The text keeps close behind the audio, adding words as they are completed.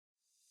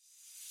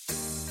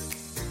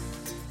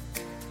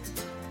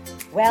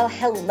Well,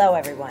 hello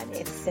everyone.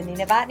 It's Cindy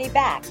Novotny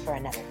back for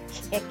another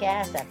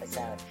kick-ass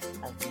episode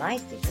of My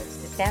Secrets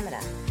to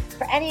Stamina.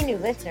 For any new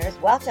listeners,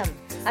 welcome.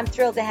 I'm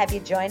thrilled to have you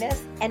join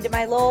us. And to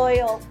my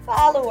loyal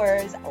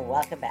followers,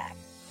 welcome back.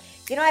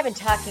 You know, I've been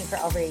talking for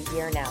over a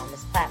year now on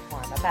this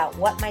platform about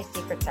what my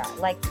secrets are,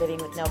 like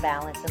living with no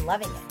balance and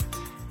loving it.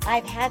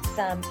 I've had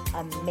some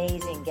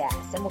amazing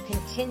guests and will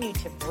continue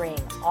to bring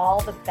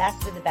all the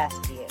best of the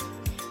best to you.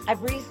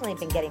 I've recently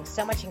been getting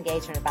so much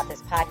engagement about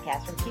this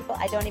podcast from people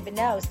I don't even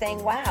know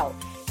saying, wow,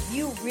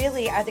 you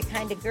really are the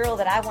kind of girl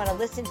that I want to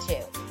listen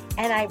to.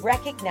 And I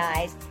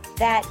recognize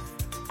that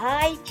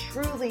I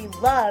truly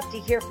love to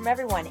hear from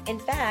everyone. In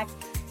fact,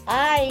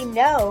 I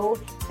know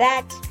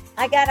that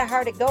I got a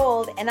heart of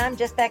gold and I'm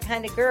just that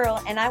kind of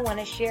girl and I want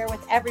to share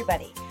with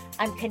everybody.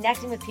 I'm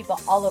connecting with people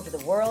all over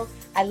the world.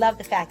 I love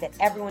the fact that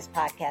everyone's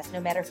podcast,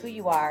 no matter who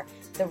you are,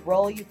 the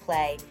role you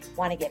play,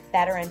 want to get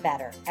better and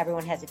better.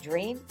 Everyone has a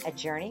dream, a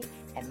journey,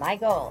 and my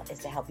goal is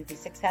to help you be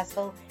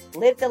successful,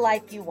 live the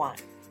life you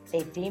want.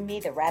 They've deemed me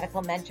the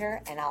radical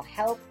mentor, and I'll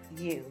help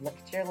you look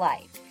at your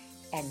life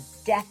and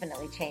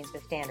definitely change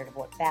the standard of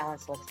what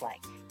balance looks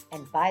like.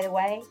 And by the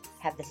way,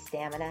 have the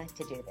stamina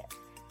to do this.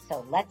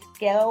 So let's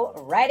go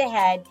right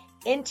ahead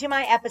into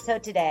my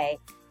episode today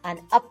on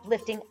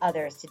uplifting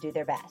others to do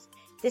their best.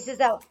 This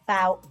is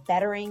about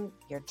bettering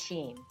your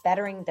team,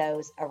 bettering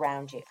those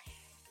around you.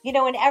 You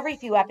know, in every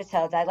few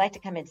episodes, I like to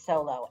come in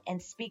solo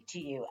and speak to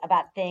you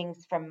about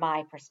things from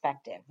my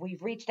perspective.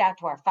 We've reached out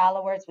to our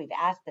followers. We've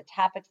asked the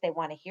topics they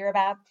want to hear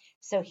about.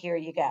 So here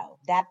you go.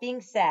 That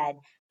being said,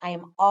 I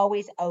am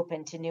always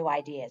open to new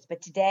ideas.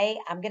 But today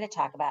I'm going to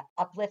talk about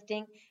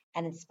uplifting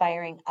and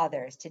inspiring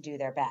others to do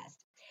their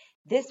best.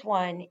 This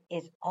one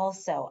is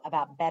also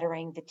about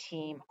bettering the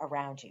team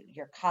around you,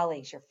 your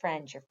colleagues, your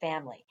friends, your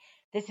family.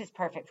 This is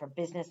perfect for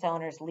business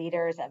owners,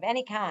 leaders of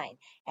any kind,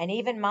 and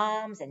even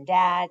moms and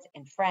dads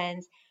and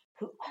friends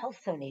who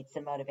also need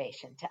some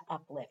motivation to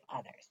uplift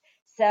others.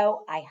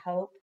 So I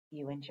hope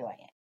you enjoy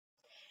it.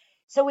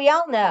 So we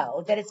all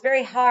know that it's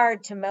very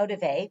hard to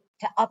motivate,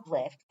 to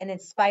uplift, and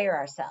inspire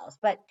ourselves.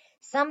 But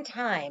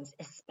sometimes,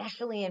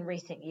 especially in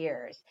recent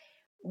years,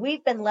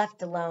 we've been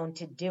left alone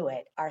to do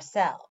it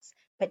ourselves.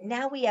 But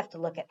now we have to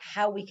look at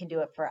how we can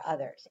do it for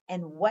others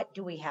and what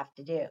do we have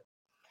to do.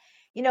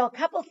 You know, a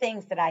couple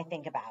things that I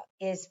think about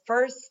is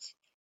first,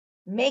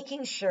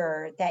 making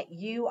sure that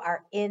you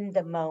are in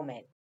the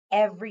moment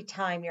every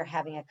time you're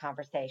having a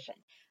conversation.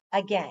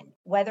 Again,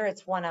 whether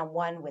it's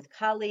one-on-one with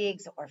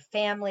colleagues or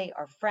family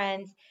or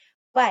friends,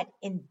 but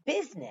in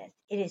business,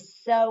 it is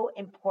so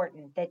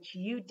important that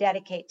you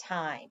dedicate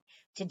time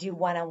to do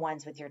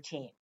one-on-ones with your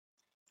team.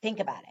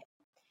 Think about it.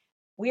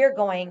 We are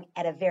going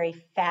at a very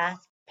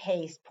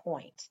fast-paced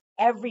point.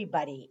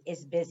 Everybody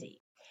is busy.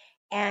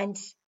 And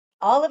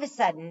all of a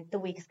sudden, the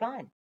week's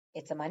gone.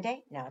 It's a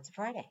Monday, now it's a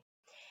Friday.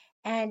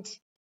 And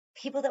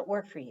people that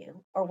work for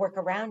you or work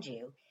around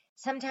you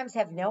sometimes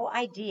have no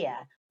idea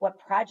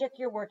what project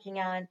you're working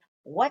on,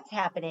 what's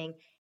happening,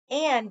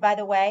 and by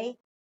the way,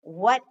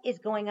 what is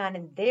going on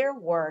in their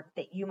work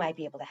that you might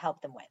be able to help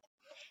them with.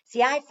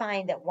 See, I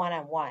find that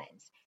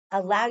one-on-ones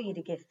allow you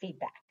to give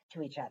feedback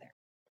to each other,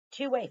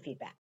 two-way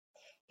feedback.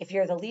 If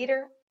you're the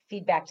leader,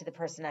 feedback to the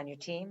person on your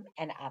team,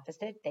 and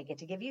opposite, they get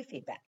to give you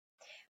feedback.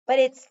 But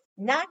it's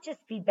not just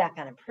feedback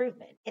on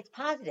improvement. It's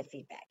positive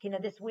feedback. You know,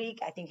 this week,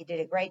 I think you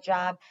did a great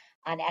job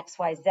on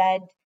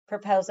XYZ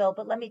proposal,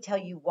 but let me tell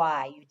you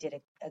why you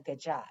did a good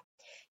job.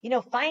 You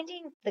know,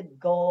 finding the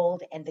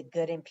gold and the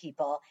good in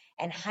people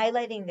and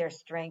highlighting their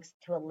strengths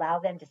to allow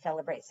them to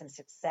celebrate some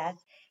success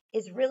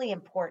is really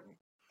important.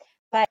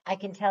 But I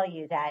can tell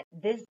you that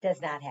this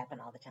does not happen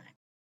all the time.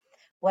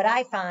 What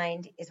I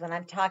find is when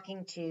I'm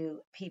talking to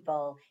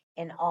people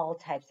in all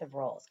types of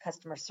roles,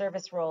 customer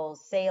service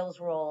roles, sales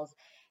roles,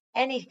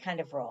 any kind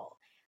of role,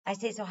 I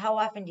say, so how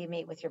often do you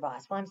meet with your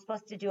boss? Well, I'm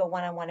supposed to do a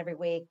one-on-one every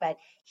week, but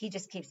he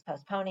just keeps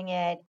postponing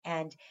it.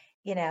 And,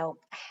 you know,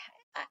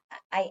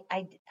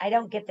 I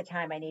don't get the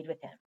time I need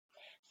with him.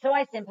 So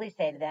I simply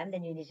say to them,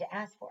 then you need to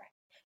ask for it.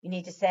 You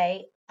need to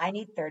say, I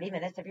need 30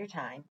 minutes of your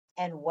time.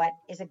 And what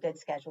is a good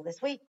schedule this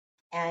week?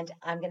 And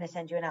I'm going to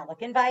send you an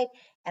Outlook invite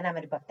and I'm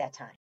going to book that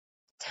time.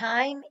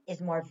 Time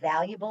is more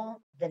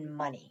valuable than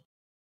money.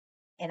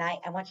 And I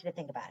want you to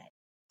think about it.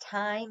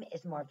 Time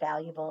is more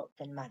valuable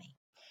than money.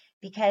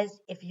 Because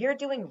if you're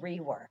doing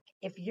rework,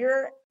 if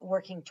you're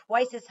working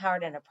twice as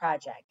hard on a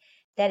project,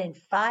 that in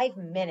 5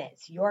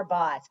 minutes, your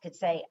boss could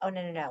say, oh,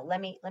 no,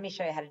 let me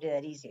show you how to do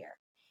that easier.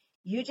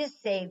 You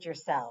just saved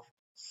yourself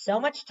so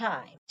much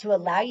time to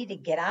allow you to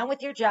get on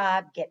with your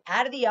job, get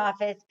out of the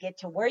office, get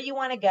to where you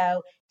want to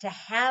go, to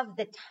have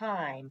the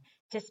time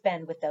to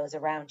spend with those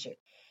around you.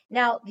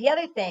 Now, the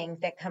other thing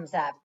that comes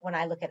up when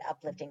I look at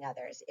uplifting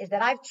others is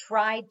that I've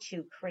tried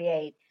to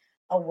create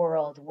a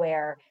world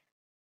where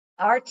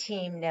our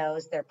team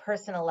knows their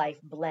personal life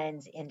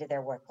blends into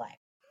their work life.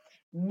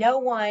 No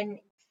one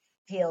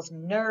feels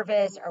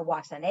nervous or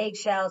walks on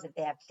eggshells if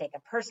they have to take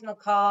a personal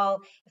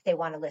call, if they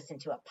want to listen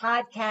to a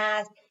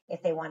podcast,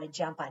 if they want to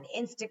jump on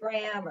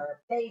Instagram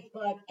or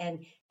Facebook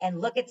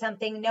and look at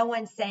something. No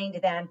one's saying to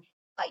them,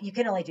 you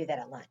can only do that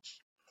at lunch.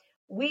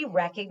 We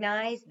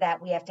recognize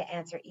that we have to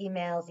answer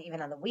emails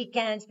even on the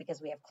weekends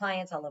because we have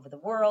clients all over the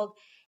world.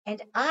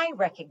 And I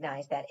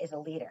recognize that as a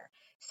leader.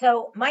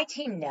 So my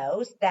team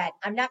knows that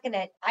I'm not going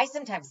to, I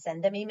sometimes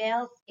send them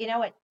emails,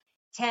 at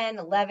 10,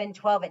 11,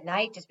 12 at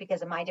night, just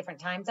because of my different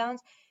time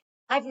zones.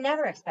 I've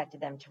never expected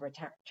them to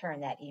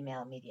return that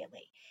email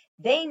immediately.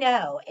 They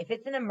know if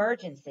it's an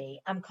emergency,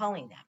 I'm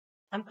calling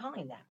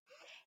them.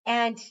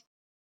 And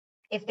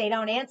if they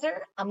don't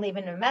answer, I'm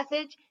leaving them a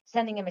message,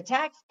 sending them a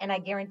text, and I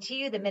guarantee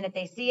you the minute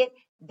they see it,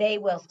 they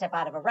will step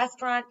out of a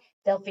restaurant.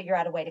 They'll figure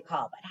out a way to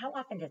call. But how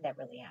often does that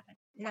really happen?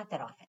 Not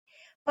that often.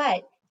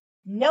 But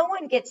no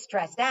one gets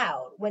stressed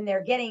out when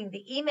they're getting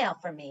the email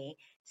from me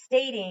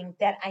stating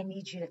that I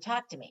need you to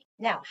talk to me.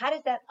 Now, how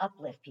does that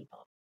uplift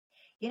people?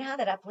 You know how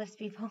that uplifts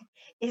people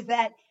is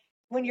that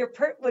when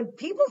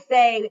people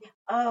say,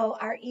 "Oh,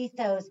 our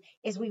ethos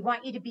is we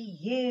want you to be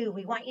you.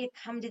 We want you to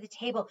come to the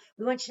table.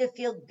 We want you to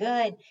feel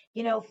good.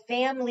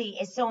 Family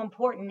is so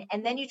important."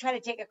 And then you try to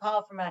take a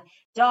call from a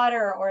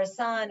daughter or a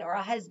son or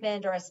a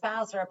husband or a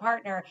spouse or a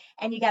partner,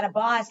 and you got a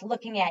boss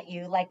looking at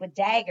you like with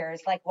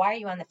daggers, like, "Why are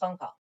you on the phone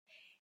call?"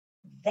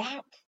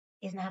 That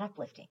is not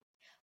uplifting.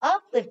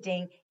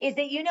 Uplifting is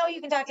that you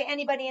can talk to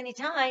anybody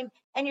anytime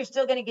and you're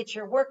still going to get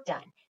your work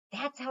done.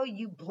 That's how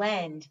you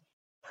blend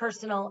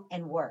personal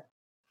and work.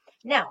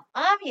 Now,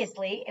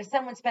 obviously, if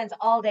someone spends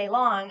all day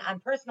long on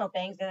personal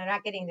things and they're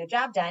not getting their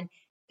job done,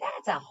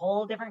 that's a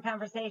whole different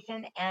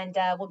conversation. And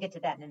we'll get to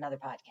that in another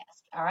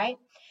podcast. All right.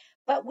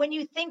 But when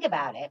you think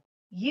about it,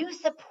 you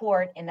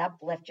support and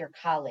uplift your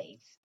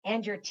colleagues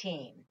and your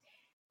team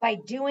by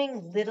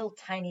doing little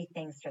tiny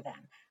things for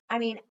them. I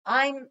mean,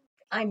 I'm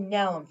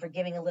known for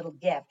giving a little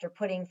gift or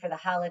putting for the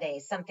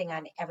holidays something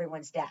on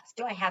everyone's desk.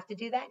 Do I have to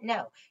do that?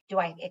 No. Do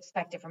I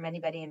expect it from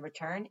anybody in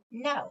return?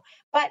 No.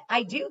 But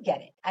I do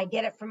get it. I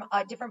get it from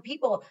different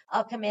people.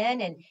 I'll come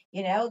in and,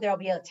 there'll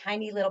be a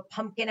tiny little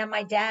pumpkin on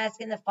my desk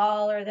in the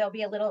fall, or there'll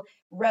be a little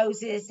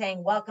roses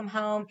saying welcome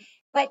home.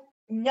 But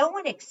no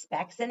one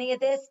expects any of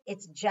this.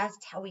 It's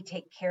just how we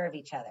take care of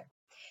each other.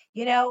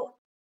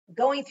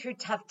 Going through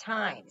tough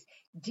times,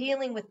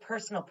 dealing with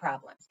personal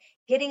problems,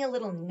 getting a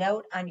little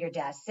note on your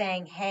desk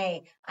saying,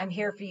 "Hey, I'm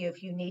here for you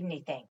if you need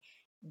anything."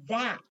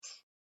 That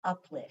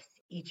uplifts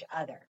each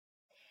other.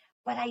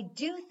 But I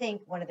do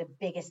think one of the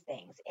biggest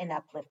things in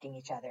uplifting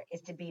each other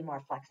is to be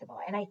more flexible.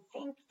 And I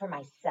think for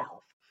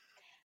myself,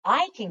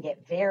 I can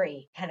get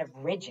very kind of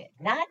rigid.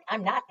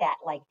 I'm not that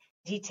like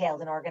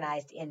detailed and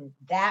organized in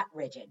that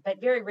rigid, but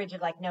very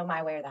rigid, like no,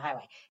 my way or the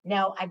highway.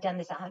 No, I've done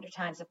this 100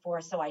 times before,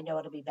 so I know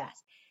it'll be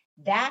best.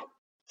 That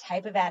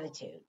type of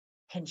attitude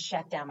can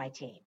shut down my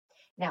team.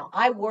 Now,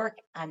 I work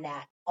on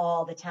that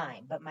all the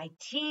time, but my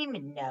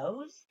team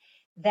knows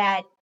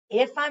that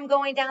if I'm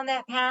going down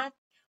that path,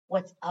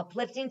 what's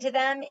uplifting to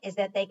them is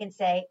that they can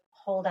say,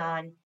 "Hold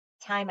on,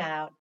 time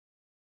out.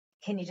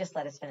 Can you just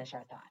let us finish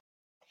our thought?"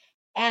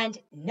 And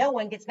no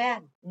one gets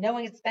mad. No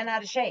one gets bent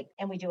out of shape.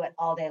 And we do it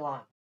all day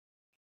long.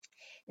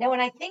 Now,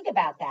 when I think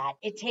about that,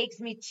 it takes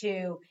me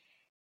to,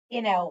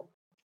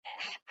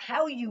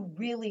 how you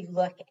really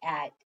look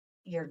at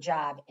your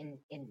job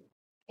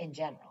in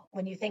general.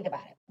 When you think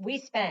about it, we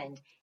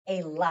spend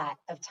a lot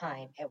of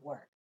time at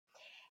work.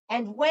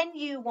 And when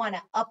you want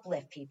to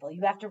uplift people,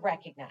 you have to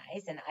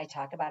recognize, and I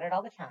talk about it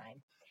all the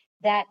time,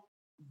 that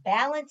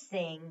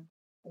balancing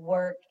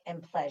work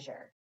and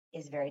pleasure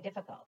is very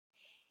difficult.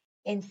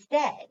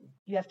 Instead,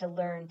 you have to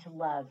learn to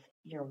love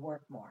your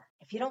work more.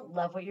 If you don't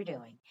love what you're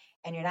doing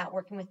and you're not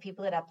working with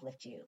people that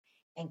uplift you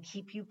and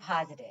keep you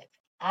positive,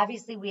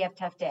 obviously we have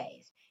tough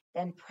days,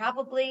 then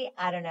probably,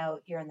 I don't know,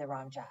 you're in the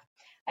wrong job.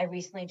 I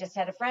recently just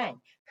had a friend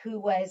who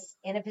was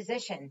in a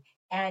position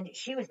and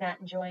she was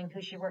not enjoying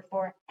who she worked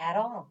for at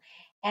all.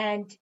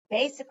 And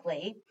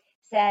basically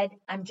said,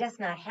 "I'm just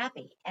not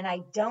happy and I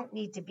don't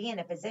need to be in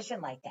a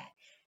position like that."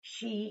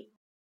 She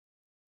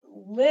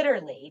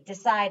literally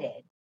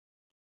decided,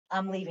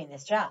 "I'm leaving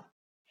this job."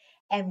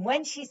 And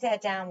when she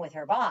sat down with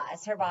her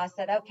boss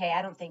said, "Okay,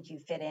 I don't think you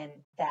fit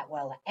in that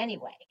well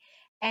anyway."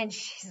 And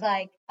she's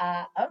like,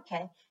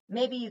 "Okay,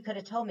 maybe you could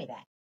have told me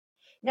that."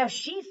 Now,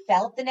 she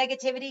felt the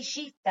negativity.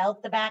 She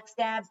felt the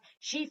backstabs.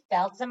 She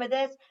felt some of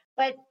this.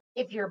 But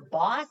if your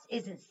boss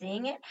isn't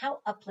seeing it, how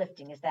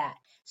uplifting is that?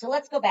 So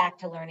let's go back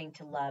to learning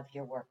to love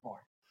your work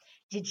more.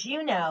 Did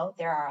you know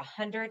there are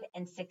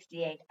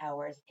 168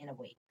 hours in a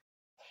week?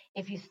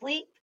 If you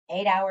sleep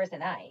 8 hours a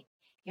night,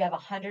 you have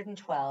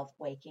 112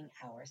 waking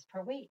hours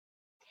per week.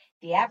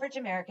 The average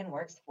American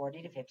works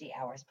 40 to 50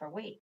 hours per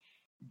week.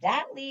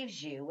 That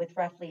leaves you with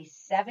roughly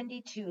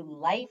 72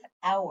 life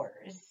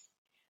hours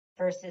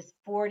versus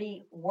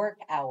 40 work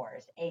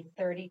hours, a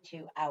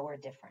 32-hour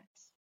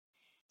difference.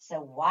 So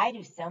why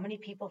do so many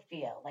people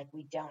feel like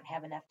we don't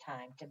have enough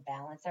time to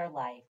balance our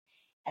life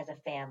as a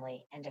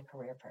family and a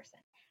career person?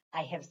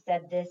 I have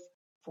said this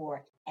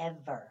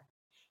forever.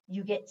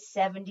 You get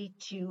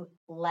 72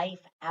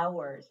 life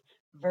hours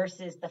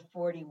versus the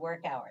 40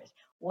 work hours.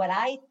 What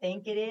I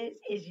think it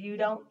is you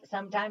don't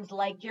sometimes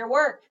like your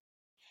work.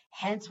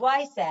 Hence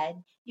why I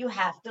said you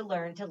have to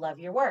learn to love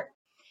your work.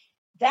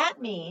 That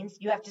means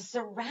you have to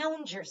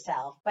surround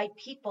yourself by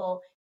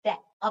people that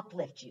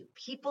uplift you,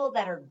 people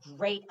that are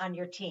great on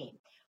your team.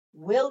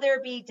 Will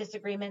there be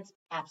disagreements?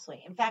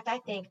 Absolutely. In fact, I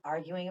think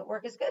arguing at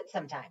work is good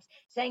sometimes.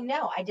 Saying,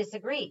 no, I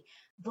disagree.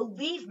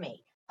 Believe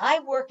me, I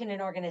work in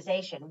an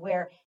organization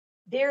where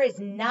there is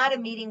not a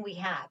meeting we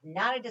have,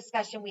 not a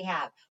discussion we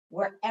have,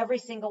 where every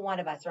single one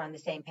of us are on the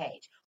same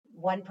page.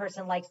 One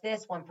person likes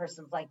this, one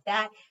person's like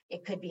that.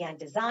 It could be on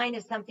design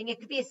of something. It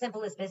could be as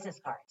simple as business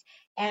cards.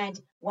 And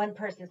one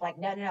person's like,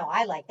 no, no, no,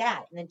 I like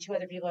that. And then two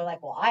other people are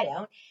like, well, I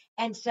don't.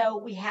 And so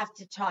we have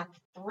to talk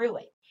through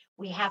it.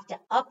 We have to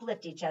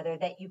uplift each other,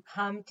 that you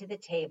come to the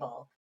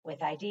table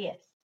with ideas.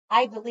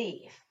 I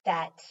believe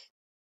that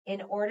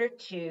in order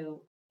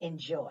to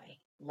enjoy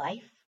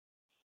life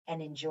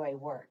and enjoy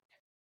work,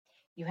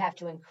 you have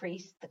to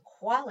increase the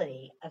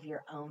quality of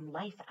your own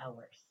life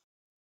hours.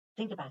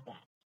 Think about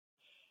that.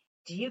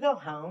 Do you go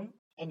home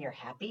and you're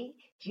happy?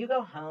 Do you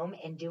go home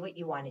and do what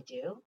you want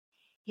to do?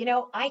 You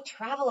know, I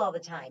travel all the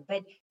time,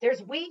 but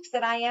there's weeks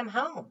that I am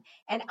home.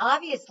 And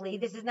obviously,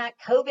 this is not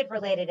COVID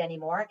related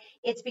anymore.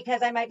 It's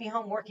because I might be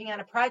home working on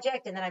a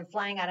project and then I'm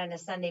flying out on a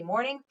Sunday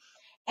morning.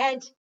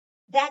 And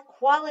that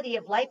quality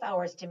of life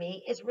hours to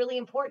me is really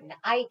important.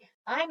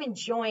 I'm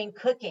enjoying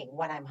cooking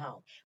when I'm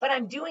home, but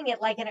I'm doing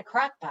it like in a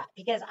crock pot,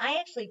 because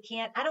I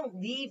don't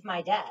leave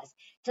my desk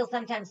till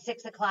sometimes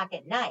 6 o'clock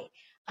at night.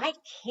 I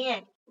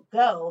can't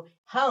go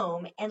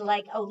home and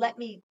let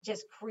me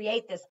just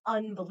create this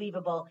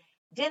unbelievable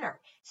dinner.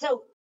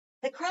 So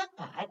the crock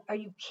pot, are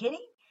you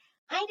kidding?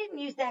 I didn't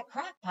use that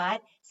crock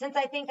pot since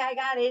I think I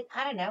got it,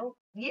 I don't know,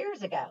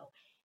 years ago.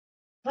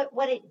 But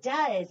what it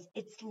does,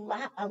 it's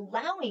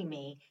allowing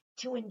me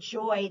to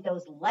enjoy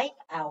those life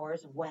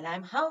hours when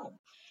I'm home.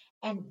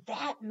 And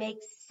that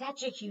makes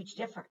such a huge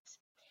difference.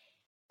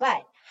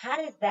 But how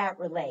does that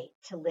relate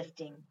to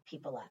lifting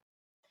people up?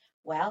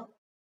 Well,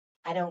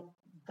 I don't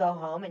go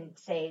home and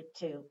say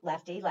to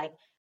Lefty, like,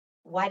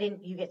 why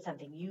didn't you get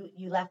something?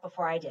 You left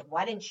before I did.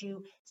 Why didn't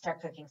you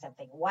start cooking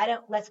something?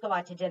 Let's go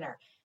out to dinner?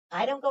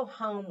 I don't go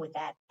home with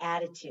that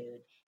attitude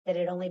that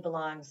it only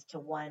belongs to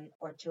one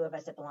or two of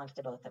us. It belongs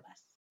to both of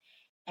us.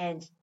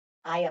 And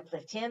I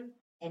uplift him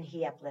and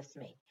he uplifts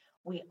me.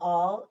 We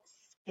all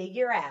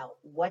figure out,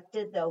 what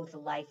do those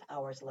life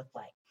hours look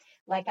like?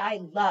 Like, I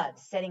love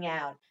sitting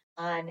out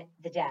on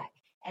the deck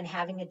and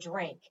having a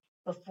drink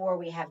before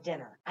we have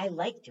dinner. I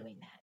like doing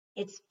that.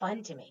 It's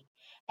fun to me.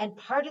 And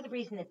part of the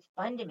reason it's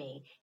fun to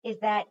me is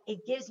that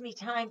it gives me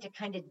time to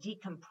kind of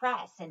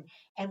decompress,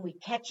 and we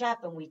catch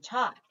up and we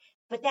talk.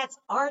 But that's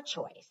our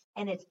choice,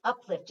 and it's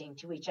uplifting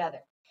to each other.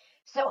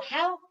 So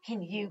how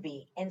can you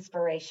be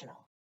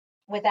inspirational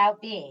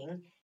without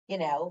being,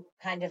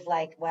 kind of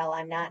like, well,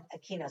 I'm not a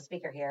keynote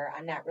speaker here.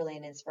 I'm not really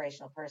an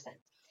inspirational person.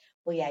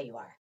 Well, yeah, you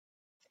are.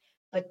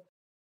 But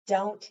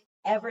don't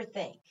ever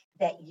think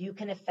that you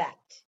can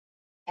affect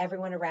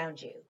everyone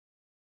around you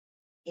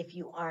if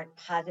you aren't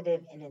positive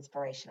and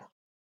inspirational.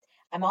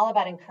 I'm all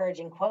about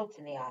encouraging quotes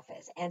in the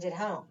office and at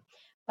home,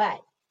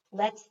 but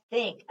let's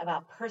think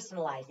about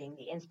personalizing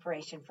the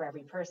inspiration for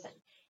every person.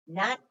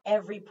 Not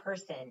every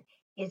person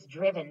is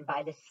driven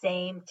by the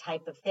same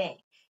type of thing.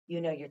 You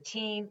know your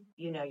team,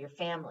 you know your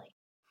family.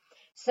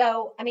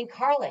 So,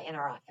 Carla in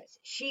our office,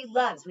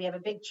 we have a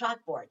big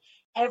chalkboard.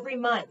 Every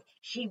month,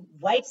 she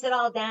wipes it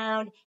all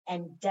down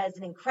and does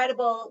an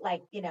incredible,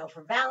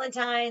 for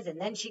Valentine's. And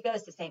then she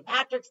goes to St.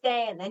 Patrick's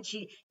Day. And then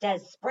she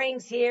does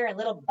springs here and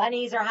little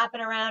bunnies are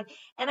hopping around.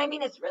 And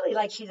it's really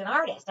like she's an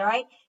artist. All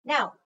right.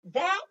 Now,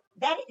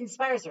 that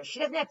inspires her. She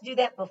doesn't have to do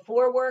that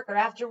before work or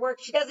after work.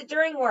 She does it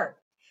during work.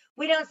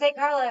 We don't say,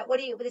 Carla,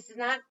 this is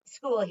not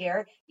school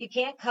here. You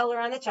can't color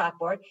on the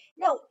chalkboard.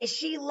 No,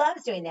 she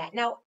loves doing that.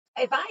 Now,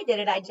 if I did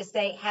it, I'd just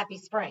say happy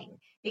spring,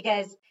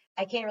 because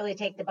I can't really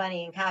take the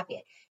bunny and copy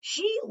it.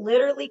 She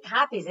literally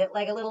copies it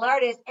like a little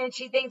artist, and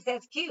she thinks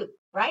that's cute,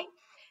 right?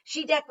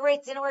 She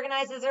decorates and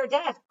organizes her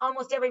desk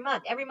almost every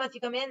month. Every month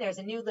you come in, there's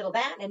a new little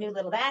that and a new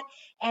little that,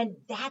 and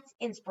that's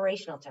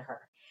inspirational to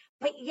her.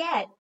 But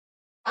yet,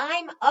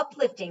 I'm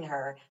uplifting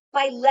her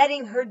by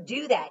letting her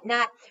do that.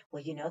 Not,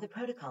 well, the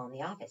protocol in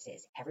the office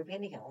is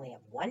everybody can only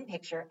have one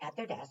picture at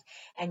their desk,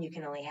 and you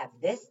can only have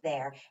this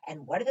there.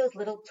 And what are those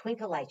little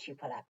twinkle lights you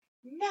put up?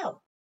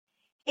 No,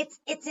 it's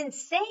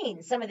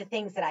insane, some of the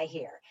things that I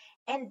hear.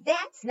 And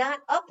that's not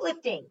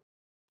uplifting.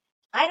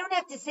 I don't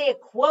have to say a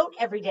quote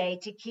every day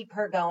to keep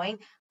her going.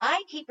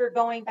 I keep her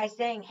going by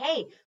saying,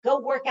 hey, go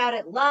work out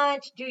at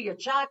lunch, do your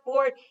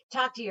chalkboard,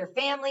 talk to your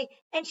family,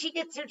 and she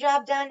gets her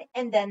job done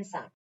and then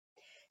some.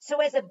 So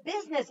as a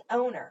business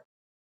owner,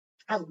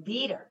 a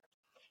leader,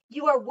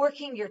 you are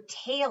working your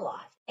tail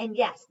off. And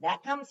yes,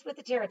 that comes with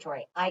the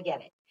territory. I get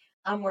it.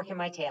 I'm working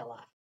my tail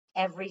off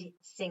every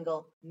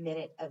single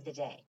minute of the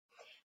day.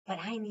 But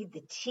I need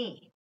the team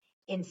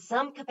in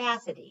some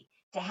capacity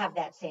to have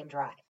that same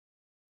drive.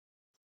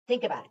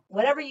 Think about it.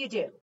 Whatever you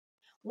do.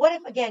 What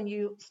if, again,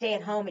 you stay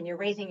at home and you're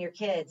raising your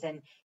kids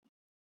and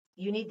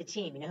you need the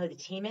team? You know who the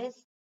team is?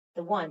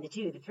 The 1, the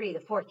 2, the 3,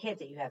 the 4 kids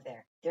that you have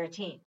there. They're a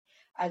team.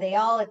 Are they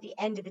all at the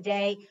end of the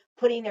day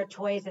putting their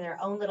toys in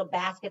their own little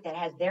basket that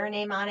has their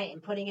name on it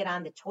and putting it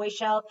on the toy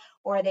shelf?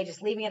 Or are they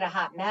just leaving it a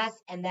hot mess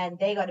and then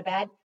they go to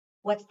bed?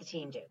 What's the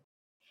team do?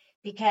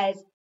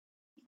 Because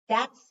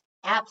that's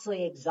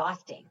absolutely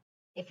exhausting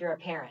if you're a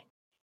parent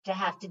to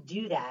have to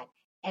do that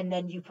and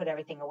then you put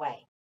everything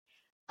away.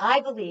 I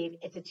believe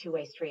it's a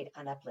two-way street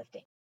on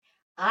uplifting.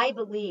 I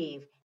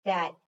believe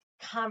that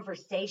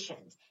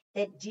conversations,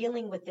 that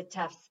dealing with the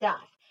tough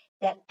stuff,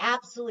 that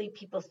absolutely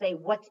people say,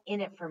 what's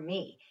in it for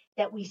me?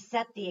 That we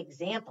set the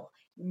example,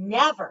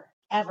 never,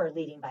 ever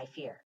leading by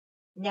fear.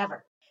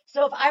 Never.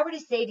 So if I were to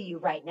say to you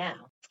right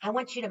now, I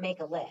want you to make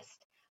a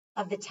list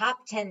of the top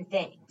 10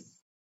 things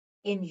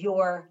in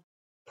your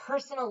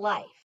personal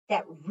life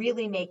that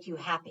really make you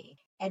happy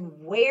and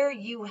where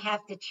you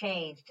have to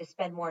change to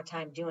spend more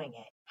time doing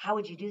it. How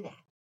would you do that?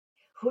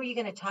 Who are you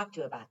going to talk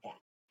to about that?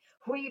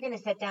 Who are you going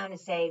to sit down and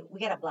say, we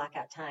got to block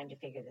out time to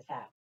figure this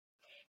out?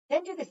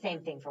 Then do the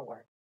same thing for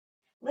work.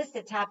 List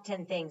the top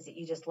 10 things that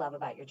you just love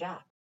about your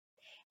job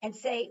and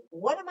say,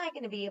 what am I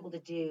going to be able to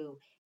do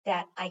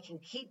that I can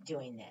keep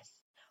doing this?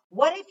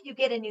 What if you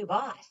get a new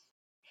boss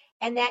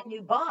and that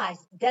new boss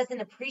doesn't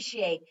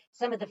appreciate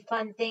some of the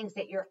fun things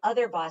that your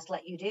other boss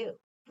let you do?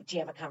 Do you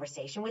have a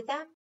conversation with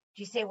them?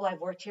 Do you say, well, I've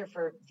worked here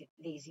for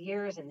these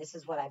years and this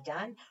is what I've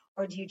done?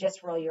 Or do you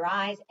just roll your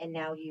eyes and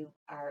now you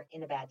are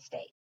in a bad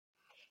state?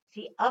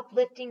 See,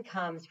 uplifting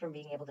comes from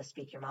being able to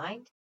speak your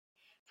mind,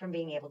 from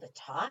being able to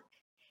talk,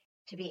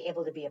 to be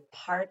able to be a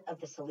part of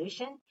the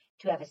solution,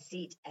 to have a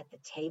seat at the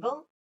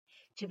table,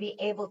 to be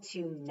able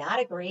to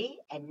not agree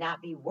and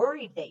not be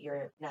worried that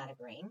you're not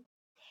agreeing.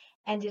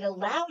 And it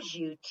allows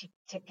you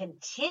to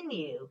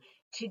continue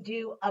to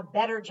do a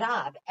better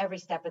job every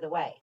step of the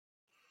way.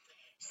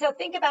 So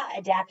think about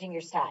adapting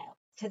your style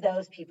to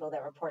those people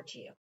that report to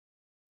you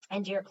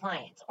and to your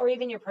clients or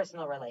even your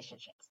personal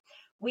relationships.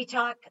 We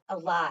talk a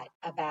lot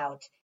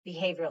about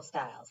behavioral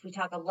styles. We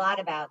talk a lot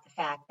about the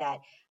fact that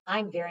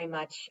I'm very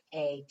much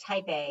a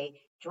type A,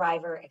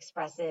 driver,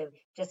 expressive,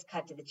 just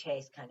cut to the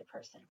chase kind of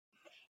person.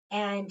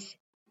 And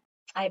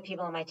I have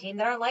people on my team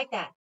that aren't like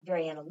that.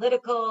 Very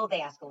analytical.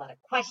 They ask a lot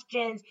of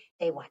questions.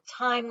 They want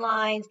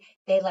timelines.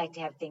 They like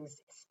to have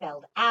things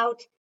spelled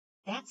out.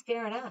 That's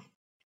fair enough.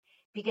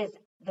 Because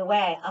the way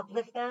I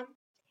uplift them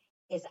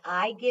is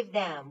I give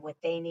them what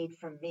they need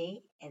from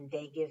me and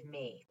they give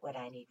me what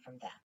I need from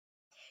them.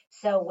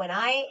 So when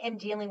I am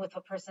dealing with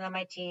a person on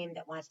my team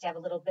that wants to have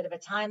a little bit of a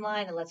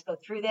timeline and let's go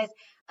through this,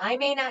 I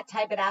may not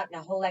type it out in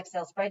a whole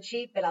Excel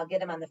spreadsheet, but I'll get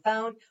them on the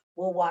phone.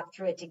 We'll walk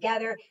through it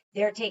together.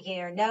 They're taking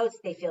their notes.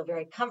 They feel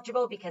very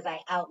comfortable because I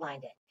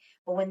outlined it.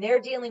 But when they're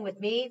dealing with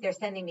me, they're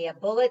sending me a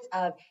bullet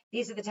of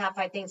these are the top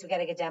 5 things we got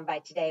to get done by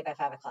today by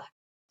 5 o'clock.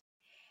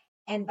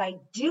 And by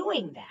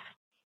doing that,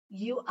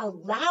 you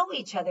allow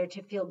each other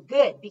to feel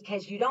good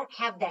because you don't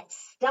have that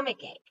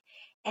stomach ache.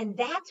 And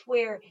that's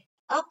where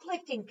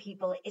uplifting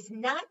people is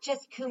not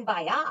just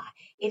kumbaya.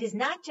 It is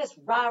not just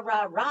rah,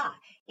 rah, rah.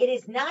 It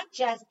is not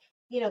just,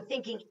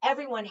 thinking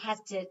everyone has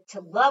to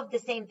love the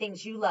same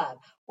things you love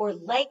or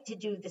like to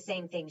do the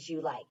same things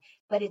you like.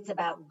 But it's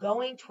about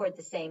going toward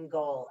the same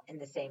goal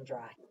and the same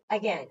drive.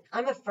 Again,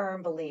 I'm a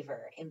firm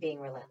believer in being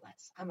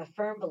relentless. I'm a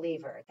firm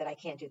believer that I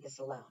can't do this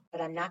alone,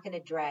 but I'm not going to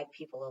drag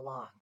people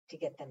along to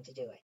get them to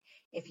do it.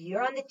 If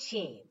you're on the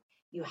team,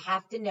 you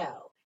have to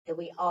know that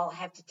we all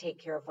have to take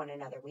care of one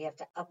another. We have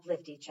to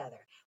uplift each other.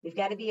 We've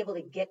got to be able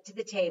to get to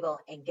the table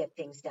and get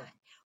things done.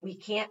 We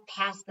can't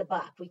pass the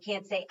buck. We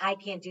can't say, I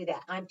can't do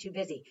that. I'm too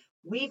busy.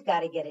 We've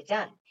got to get it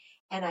done.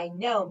 And I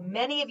know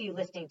many of you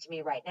listening to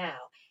me right now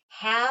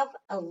have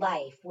a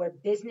life where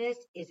business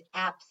is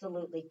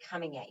absolutely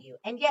coming at you.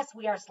 And yes,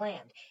 we are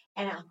slammed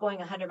and going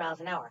 100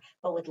 miles an hour,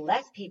 but with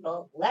less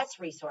people, less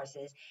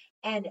resources,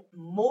 and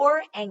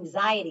more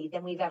anxiety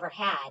than we've ever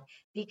had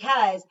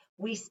because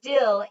we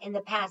still, in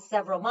the past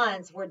several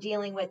months, we're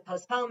dealing with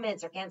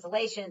postponements or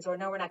cancellations or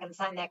no, we're not going to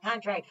sign that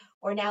contract,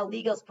 or now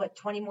legal's put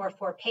 20 more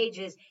 4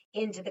 pages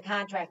into the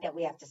contract that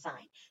we have to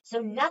sign. So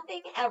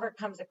nothing ever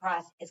comes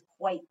across as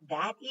quite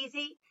that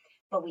easy,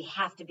 but we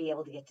have to be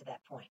able to get to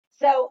that point.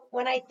 So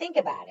when I think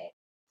about it,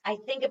 I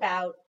think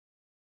about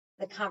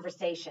the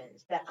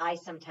conversations that I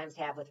sometimes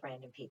have with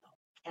random people.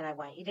 And I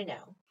want you to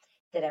know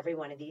that every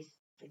one of these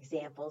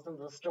examples and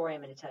little story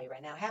I'm going to tell you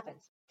right now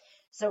happens.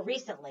 So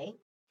recently,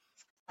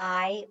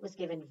 I was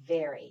given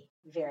very,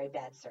 very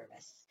bad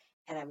service.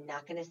 And I'm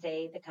not going to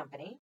say the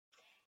company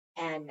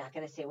and not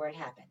going to say where it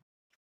happened.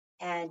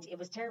 And it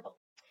was terrible.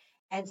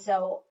 And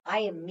so I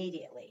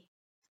immediately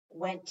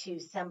went to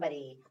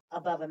somebody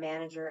above a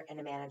manager and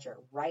a manager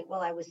right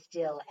while I was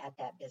still at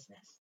that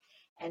business.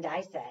 And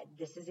I said,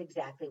 this is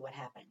exactly what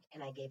happened.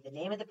 And I gave the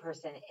name of the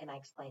person and I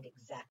explained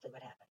exactly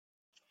what happened.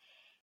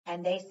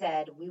 And they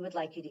said, we would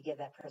like you to give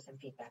that person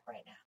feedback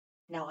right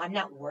now. Now, I'm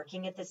not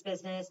working at this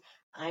business.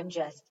 I'm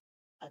just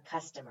a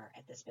customer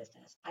at this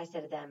business. I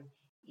said to them,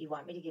 you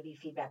want me to give you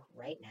feedback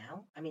right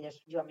now? I mean, do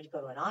you want me to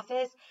go to an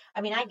office?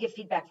 I mean, I give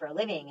feedback for a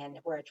living and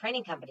we're a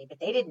training company, but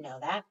they didn't know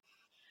that.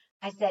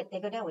 I said, they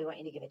go, no, we want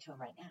you to give it to them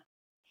right now.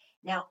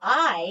 Now,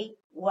 I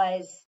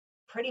was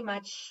pretty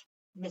much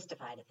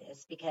mystified at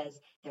this because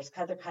there's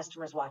other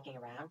customers walking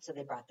around, so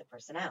they brought the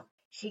person out.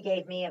 She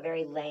gave me a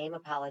very lame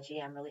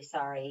apology. I'm really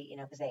sorry,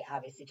 because they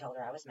obviously told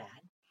her I was mad.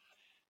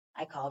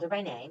 I called her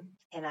by name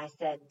and I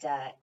said,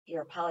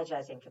 you're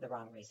apologizing for the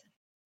wrong reason.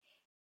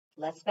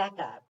 Let's back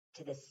up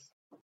to this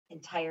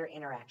entire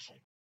interaction.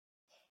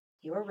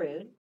 You were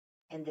rude,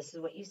 and this is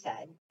what you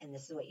said, and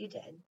this is what you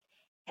did,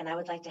 and I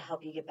would like to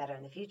help you get better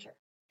in the future.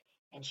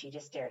 And she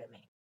just stared at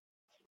me.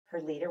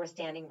 Her leader was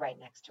standing right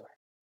next to her.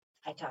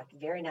 I talked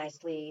very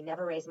nicely,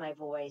 never raised my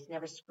voice,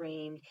 never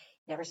screamed,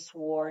 never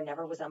swore,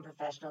 never was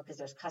unprofessional because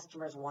there's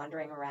customers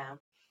wandering around.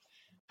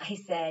 I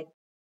said,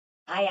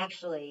 I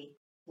actually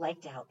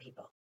like to help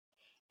people,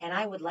 and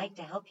I would like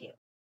to help you.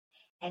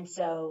 And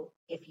so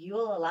if you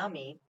will allow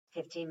me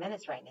 15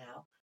 minutes right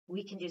now,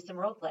 we can do some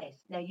role plays.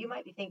 Now, you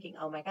might be thinking,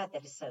 oh my God,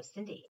 that is so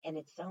Cindy, and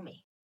it's so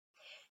me.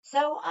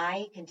 So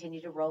I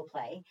continued to role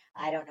play.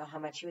 I don't know how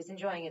much she was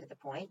enjoying it at the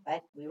point,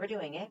 but we were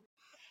doing it.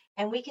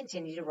 And we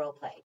continued to role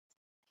play.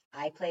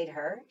 I played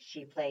her,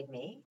 she played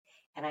me,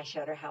 and I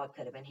showed her how it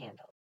could have been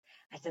handled.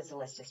 I said, so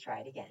let's just try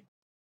it again.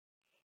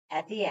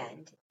 At the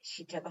end,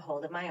 she took a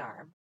hold of my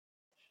arm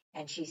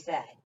and she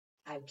said,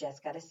 I've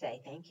just got to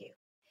say thank you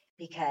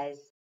because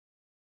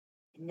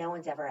no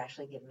one's ever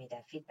actually given me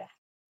that feedback.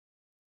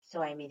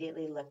 So I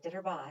immediately looked at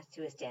her boss,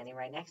 who was standing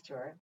right next to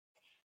her.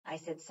 I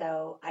said,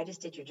 so I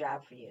just did your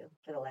job for you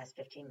for the last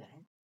 15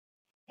 minutes.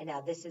 And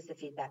now this is the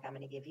feedback I'm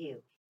going to give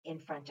you in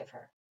front of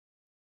her.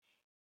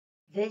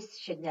 This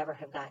should never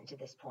have gotten to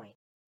this point.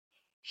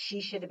 She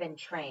should have been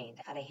trained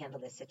how to handle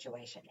this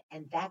situation.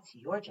 And that's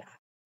your job.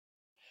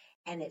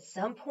 And at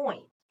some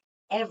point,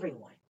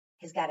 everyone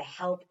has got to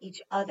help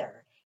each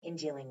other in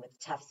dealing with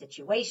tough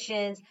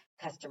situations,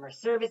 customer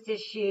service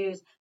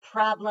issues,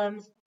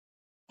 problems.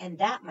 And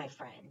that, my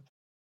friend,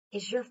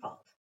 is your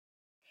fault.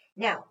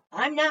 Now,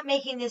 I'm not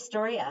making this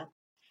story up.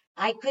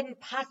 I couldn't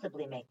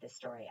possibly make this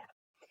story up.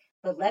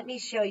 But let me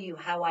show you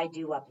how I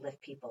do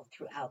uplift people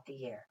throughout the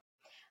year.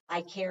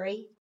 I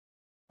carry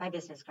my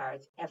business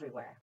cards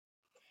everywhere.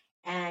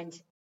 And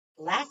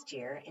last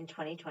year, in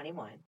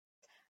 2021,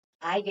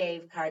 I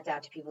gave cards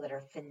out to people that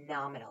are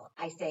phenomenal.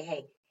 I say,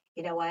 hey,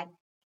 you know what?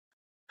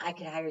 I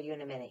could hire you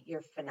in a minute.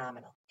 You're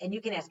phenomenal. And you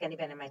can ask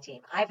anybody on my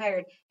team. I've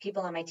hired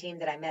people on my team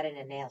that I met in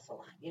a nail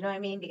salon. You know what I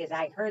mean? Because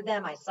I heard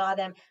them, I saw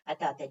them, I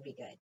thought they'd be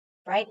good,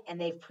 right?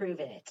 And they've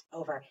proven it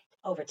over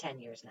 10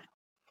 years now.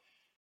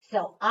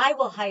 So I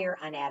will hire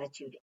on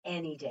attitude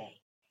any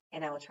day,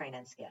 and I will train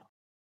on skill.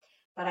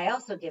 But I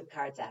also give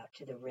cards out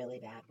to the really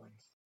bad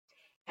ones.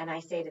 And I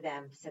say to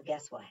them, so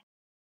guess what?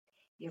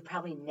 You're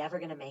probably never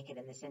going to make it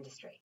in this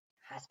industry.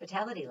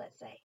 Hospitality, let's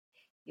say.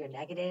 You're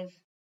negative.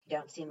 You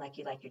don't seem like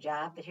you like your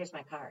job, but here's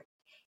my card.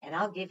 And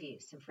I'll give you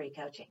some free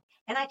coaching.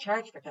 And I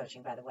charge for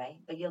coaching, by the way,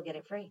 but you'll get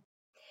it free.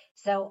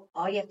 So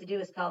all you have to do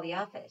is call the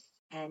office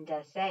and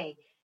say,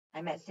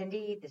 I met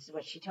Cindy. This is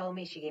what she told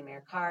me. She gave me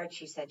her card.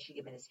 She said she'd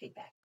give me this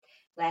feedback.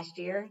 Last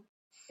year,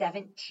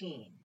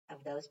 17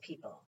 of those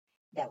people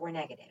that were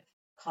negative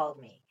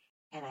called me,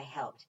 and I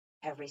helped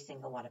every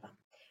single one of them.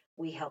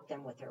 We helped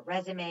them with their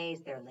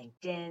resumes, their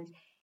LinkedIns,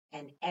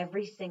 and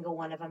every single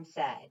one of them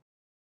said,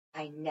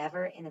 I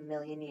never in a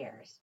million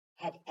years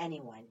had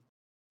anyone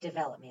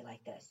develop me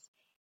like this.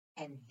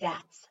 And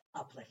that's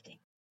uplifting.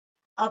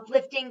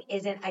 Uplifting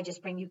isn't I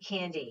just bring you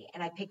candy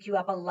and I pick you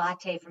up a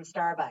latte from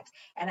Starbucks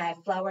and I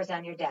have flowers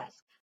on your desk.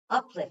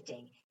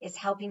 Uplifting is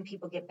helping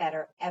people get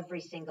better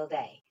every single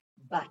day.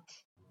 But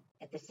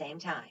at the same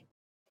time,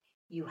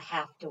 you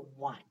have to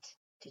want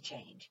to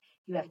change.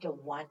 You have to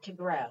want to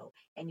grow,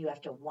 and you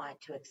have to want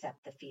to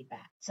accept the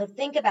feedback. So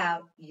think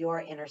about your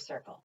inner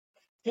circle.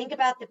 Think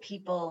about the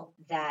people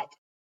that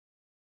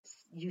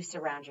you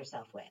surround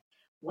yourself with.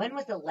 When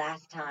was the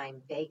last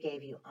time they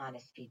gave you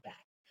honest feedback?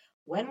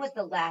 When was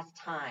the last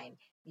time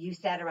you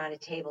sat around a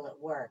table at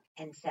work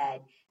and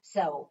said,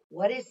 so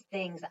what is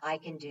things I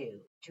can do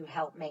to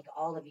help make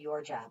all of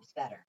your jobs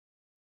better?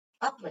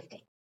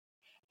 Uplifting.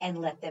 And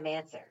let them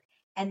answer.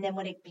 And then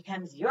when it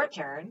becomes your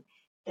turn,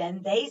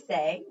 then they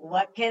say,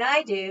 what can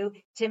I do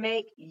to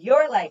make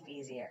your life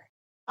easier?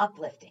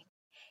 Uplifting.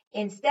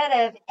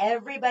 Instead of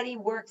everybody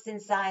works in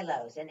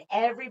silos and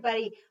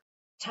everybody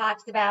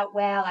talks about,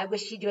 well, I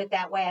wish she'd do it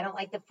that way. I don't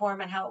like the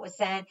form and how it was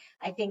sent.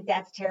 I think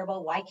that's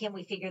terrible. Why can't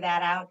we figure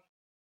that out?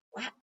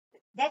 Well,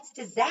 that's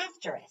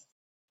disastrous.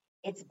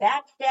 It's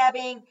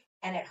backstabbing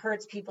and it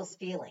hurts people's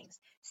feelings.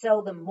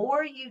 So the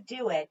more you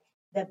do it,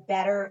 the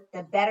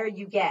better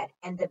you get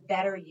and the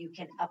better you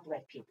can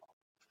uplift people.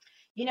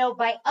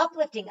 By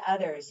uplifting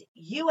others,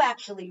 you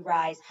actually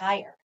rise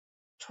higher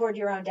toward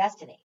your own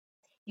destiny.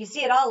 You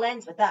see, it all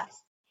ends with us.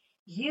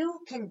 You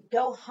can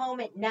go home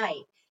at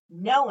night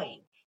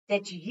knowing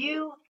that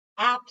you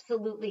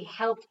absolutely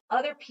helped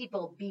other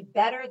people be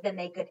better than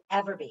they could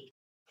ever be.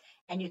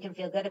 And you can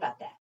feel good about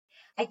that.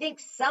 I think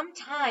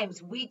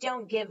sometimes we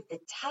don't give the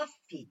tough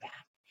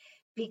feedback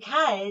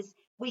because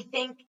we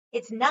think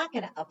it's not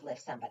going to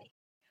uplift somebody.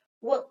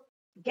 Well,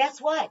 guess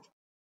what?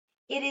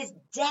 It is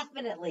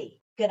definitely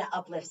going to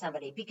uplift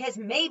somebody because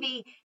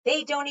maybe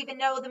they don't even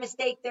know the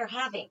mistake they're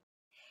having.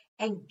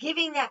 And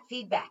giving that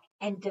feedback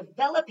and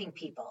developing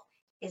people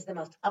is the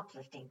most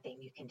uplifting thing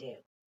you can do.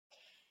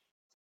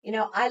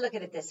 I look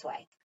at it this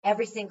way.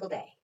 Every single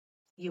day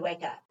you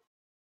wake up,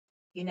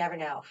 you never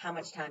know how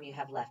much time you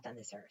have left on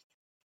this earth.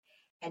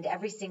 And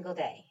every single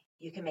day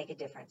you can make a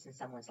difference in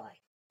someone's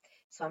life.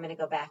 So I'm going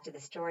to go back to the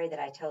story that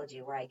I told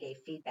you where I gave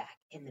feedback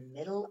in the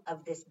middle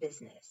of this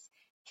business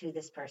to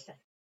this person.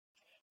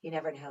 You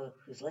never know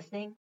who's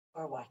listening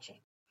or watching.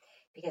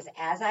 Because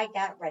as I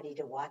got ready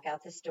to walk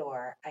out the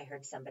store, I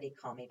heard somebody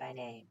call me by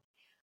name.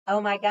 Oh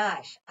my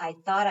gosh, I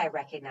thought I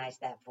recognized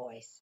that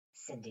voice,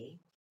 Cindy.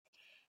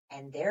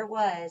 And there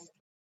was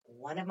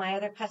one of my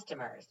other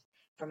customers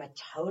from a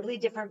totally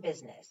different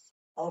business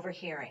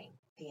overhearing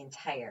the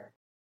entire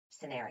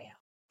scenario.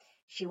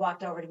 She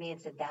walked over to me and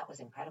said, that was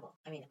incredible.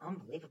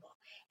 Unbelievable.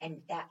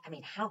 And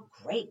how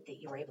great that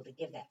you were able to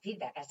give that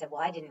feedback. I said,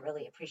 well, I didn't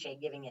really appreciate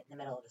giving it in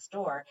the middle of the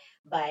store,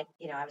 but,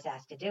 I was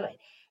asked to do it.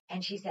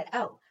 And she said,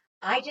 oh,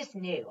 I just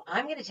knew.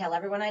 I'm going to tell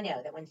everyone I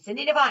know that when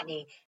Cindy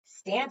Novotny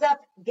stands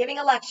up giving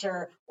a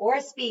lecture or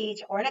a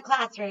speech or in a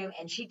classroom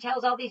and she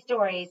tells all these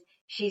stories,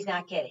 she's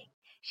not kidding.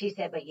 She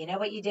said, but you know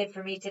what you did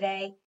for me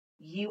today?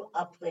 You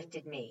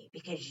uplifted me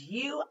because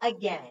you,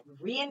 again,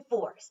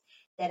 reinforced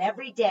that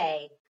every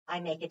day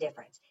I make a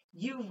difference.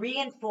 You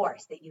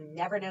reinforce that you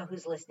never know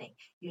who's listening.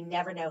 You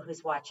never know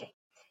who's watching.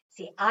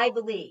 See, I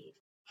believe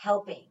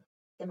helping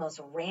the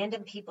most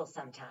random people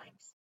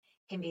sometimes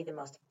can be the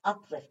most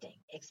uplifting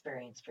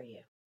experience for you.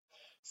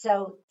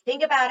 So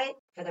think about it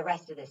for the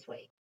rest of this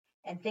week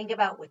and think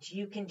about what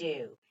you can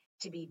do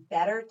to be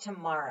better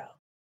tomorrow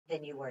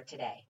than you were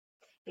today.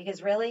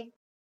 Because really,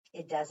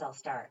 it does all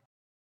start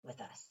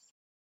with us.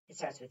 It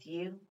starts with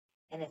you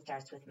and it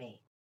starts with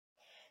me.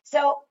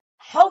 So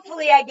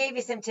hopefully I gave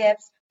you some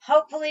tips.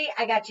 Hopefully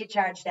I got you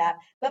charged up,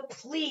 but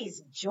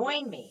please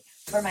join me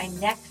for my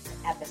next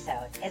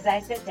episode as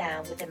I sit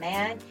down with a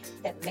man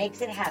that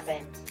makes it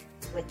happen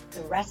with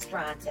the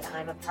restaurant that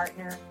I'm a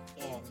partner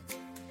in.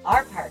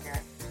 Our partner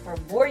for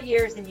more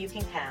years than you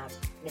can count,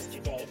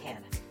 Mr. Dave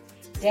Hanna.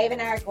 Dave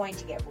and I are going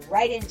to get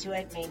right into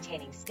it,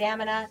 maintaining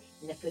stamina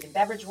in the food and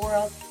beverage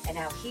world, and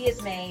how he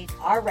has made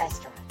our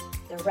restaurant,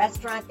 the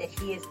restaurant that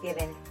he has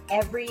given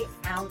every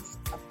ounce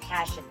of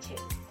passion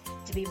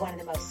to be one of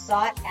the most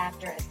sought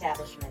after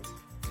establishments,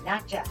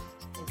 not just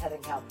in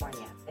Southern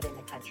California, but in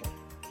the country.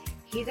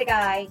 He's a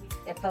guy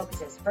that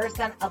focuses first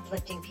on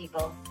uplifting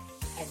people,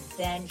 and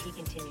then he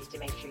continues to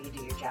make sure you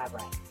do your job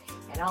right.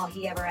 And all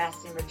he ever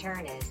asks in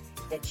return is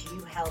that you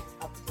help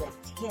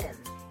uplift him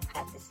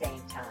at the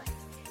same time.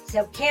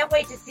 So can't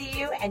wait to see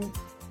you and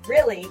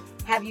really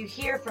have you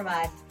hear from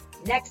us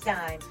next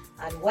time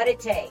on what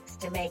it takes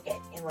to make it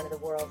in one of the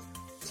world's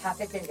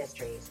toughest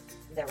industries,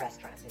 the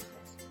restaurant business.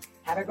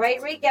 Have a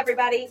great week,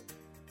 everybody.